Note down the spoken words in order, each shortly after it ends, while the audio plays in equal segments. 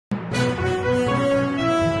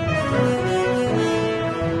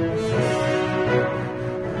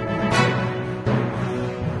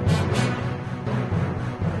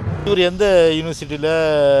இவர் எந்த யூனிவர்சிட்டியில்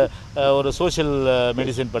ஒரு சோஷியல்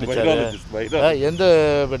மெடிசின் படித்தார்? எந்த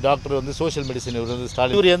டாக்டர் வந்து சோஷியல் மெடிசின் இவர் வந்து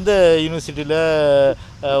ஸ்டாலின்? இவர் எந்த யூனிவர்சிட்டியில்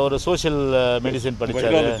ஒரு சோஷியல் மெடிசின்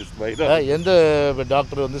படித்தார்? எந்த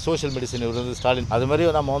டாக்டர் வந்து சோஷியல் மெடிசின் இவர் வந்து ஸ்டாலின்? அது மாதிரி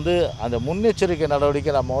நம்ம வந்து அந்த முன்னெச்சரிக்கை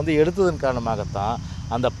நடவடிக்கை நம்ம வந்து எடுத்ததன் காரணமாகத்தான்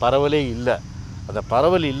அந்த பரவலே இல்லை. அந்த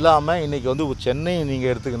பரவல் இல்லாமல் இன்றைக்கி வந்து சென்னை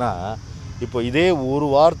நீங்கள் எடுத்துக்கினா இப்போ இதே ஒரு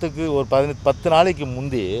வாரத்துக்கு ஒரு 10 நாளைக்கு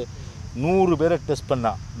முந்தி 100 பேரை டெஸ்ட்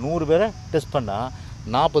பண்ணால்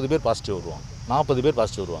 40 பேர் பாசிட்டிவ்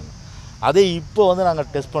வருவாங்க. அதே இப்போ வந்து நாங்கள்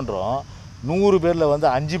டெஸ்ட் பண்ணுறோம், 100 பேரில் வந்து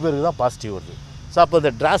 5 பேருக்கு தான் பாசிட்டிவ் வருது. ஸோ அப்போ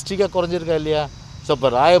இந்த டிராஸ்டிக்காக குறைஞ்சிருக்கா இல்லையா? ஸோ இப்போ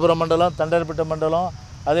ராயபுரம் மண்டலம், தண்டர்பேட்டை மண்டலம்,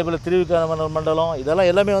 அதே போல் திருவிக்கான மண்டலம் இதெல்லாம்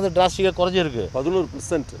எல்லாமே வந்து டிராஸ்டிக்காக குறைஞ்சிருக்கு.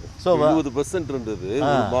 11%. ஸோ 20% இருந்தது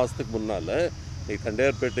ஒரு மாதத்துக்கு முன்னால்.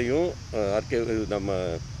 தண்டையார்பேட்டையும் நம்ம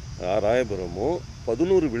ராயபுரமும்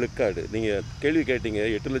 11 விழுக்காடு. நீங்கள் கேள்வி கேட்டீங்க,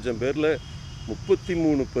 8 லட்சம் பேரில்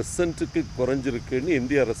 33%க்கு குறைஞ்சிருக்குன்னு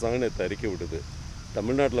இந்திய அரசாங்கம் நேற்று அறிக்கை விடுது.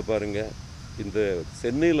 தமிழ்நாட்டில் பாருங்கள், இந்த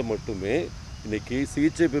சென்னையில் மட்டுமே இன்றைக்கி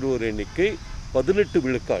சிகிச்சை பெறுவோர் எண்ணிக்கை 18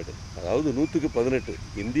 விழுக்காடு, அதாவது 100க்கு 18.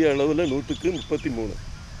 இந்திய அளவில் 100க்கு 33,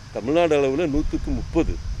 தமிழ்நாடு அளவில் 100க்கு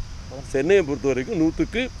 30. சென்னையை பொறுத்த வரைக்கும்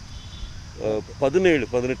 100க்கு 17,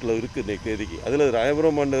 18 இருக்குது இன்றைக்கு தேதிக்கு. அதில்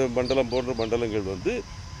ராயபுரம் மண்டலம் போன்ற மண்டலங்கள் வந்து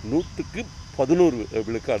 100க்கு 11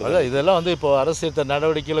 விழுக்காடு. அதான் இதெல்லாம் வந்து இப்போ அரசு எடுத்த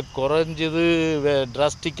நடவடிக்கையில் குறைஞ்சது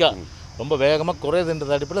டிராஸ்டிக்காக ரொம்ப வேகமாக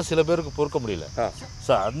குறையுதுன்ற அடிப்படையில் சில பேருக்கு பொறுக்க முடியல.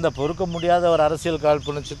 ஸோ அந்த பொறுக்க முடியாத ஒரு அரசியல்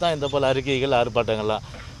காழ்ப்புணர்ச்சி தான் இந்த போல் அறிக்கைகள், ஆர்ப்பாட்டங்கள்லாம்.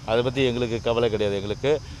 அதை பற்றி எங்களுக்கு கவலை கிடையாது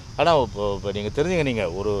எங்களுக்கு. ஆனால் இப்போ நீங்கள் தெரிஞ்சுங்க,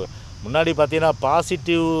 நீங்கள் ஒரு முன்னாடி பார்த்தீங்கன்னா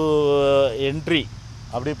பாசிட்டிவ் என்ட்ரி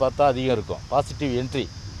அப்படி பார்த்தா அதிகம் இருக்கும், பாசிட்டிவ் என்ட்ரி.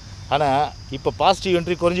 ஆனால் இப்போ பாசிட்டிவ்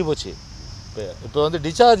என்ட்ரி குறைஞ்சி போச்சு. இப்போ வந்து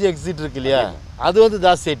டிஸ்சார்ஜ் எக்ஸிட் இருக்கு இல்லையா, அது வந்து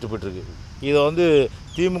ஜாஸ்தி ஆகிட்டு போய்ட்டுருக்கு. இதை வந்து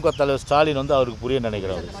திமுக தலைவர் ஸ்டாலின் வந்து அவருக்கு புரிய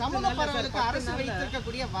நினைக்கிறாரு.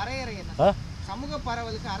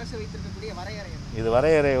 இது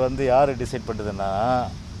வரையறை வந்து யார் டிசைட் பண்ணுறதுன்னா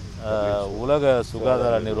உலக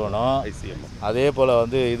சுகாதார நிறுவனம், அதே போல்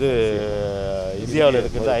வந்து இது இந்தியாவில்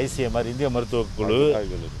இருக்கிறது ICMR, இந்திய மருத்துவக் குழு,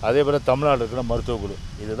 அதே போல் தமிழ்நாடு இருக்கிற மருத்துவக் குழு.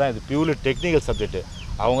 இதுதான் இது பியூர்லி டெக்னிக்கல் சப்ஜெக்ட்டு.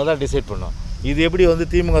 அவங்க தான் டிசைட் பண்ணோம். இது எப்படி வந்து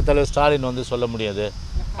திமுக தலைவர் ஸ்டாலின் வந்து சொல்ல முடியாது?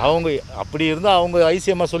 அவங்க அப்படி இருந்தால் அவங்க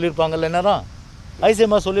ICMR சொல்லியிருப்பாங்கல்ல, நேரம்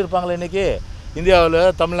ICMR சொல்லியிருப்பாங்களே இன்றைக்கி இந்தியாவில்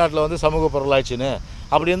தமிழ்நாட்டில் வந்து சமூக பரவலாச்சுன்னு.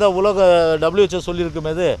 அப்படி இருந்தால் உலக WHO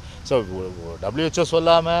சொல்லியிருக்குமே இது. ஸோ WHO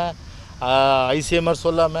சொல்லாமல், ICMR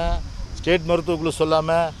சொல்லாமல், ஸ்டேட் மருத்துவக்குழு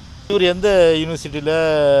சொல்லாமல், இவர் எந்த யூனிவர்சிட்டியில்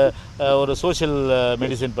ஒரு சோஷியல்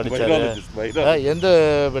மெடிசின் படித்தார்? எந்த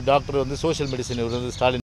டாக்டர் வந்து சோஷியல் மெடிசின் இவர் வந்து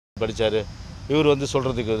ஸ்டாலின் படித்தார்? இவர் வந்து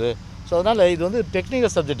சொல்கிறதுக்கு இது. ஸோ அதனால் இது வந்து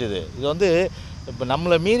டெக்னிக்கல் சப்ஜெக்ட். இது வந்து இப்போ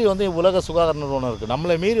நம்மளை மீறி வந்து உலக சுகாதார நிறுவனம் இருக்குது,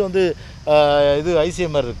 நம்மளை மீறி வந்து இது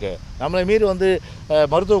ICMR இருக்குது, நம்மளை மீறி வந்து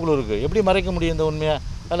மருத்துவக் குழு இருக்குது. எப்படி மறைக்க முடியும் இந்த உண்மையை?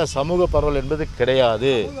 அதில் சமூக பரவல் என்பது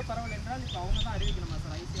கிடையாது.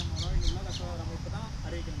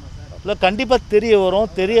 இல்லை, கண்டிப்பாக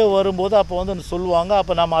தெரிய வரும்போது அப்போ வந்து சொல்லுவாங்க.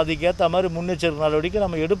 அப்போ நம்ம அதுக்கேற்ற மாதிரி முன்னெச்சரிக்கை நடவடிக்கை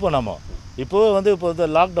நம்ம எடுப்போம். நம்ம இப்போவே வந்து இப்போ இந்த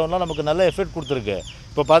லாக்டவுன்லாம் நமக்கு நல்ல எஃபெக்ட் கொடுத்துருக்கு.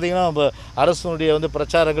 இப்போ பார்த்தீங்கன்னா இப்போ அரசுடைய வந்து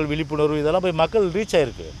பிரச்சாரங்கள், விழிப்புணர்வு இதெல்லாம் போய் மக்கள் ரீச்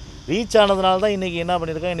ஆகிருக்கு. ரீச் ஆனதுனால தான் இன்றைக்கி என்ன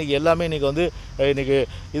பண்ணியிருக்காங்க, இன்றைக்கி எல்லாமே இன்றைக்கி வந்து இன்றைக்கி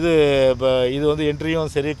இது வந்து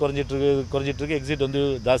என்ட்ரியும் சரி குறைஞ்சிட்ருக்கு, எக்ஸிட் வந்து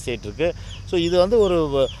ஜாஸ்தி ஆகிட்டுருக்கு. ஸோ இது வந்து ஒரு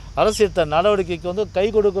அரசியல் நடவடிக்கைக்கு வந்து கை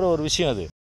கொடுக்குற ஒரு விஷயம் அது.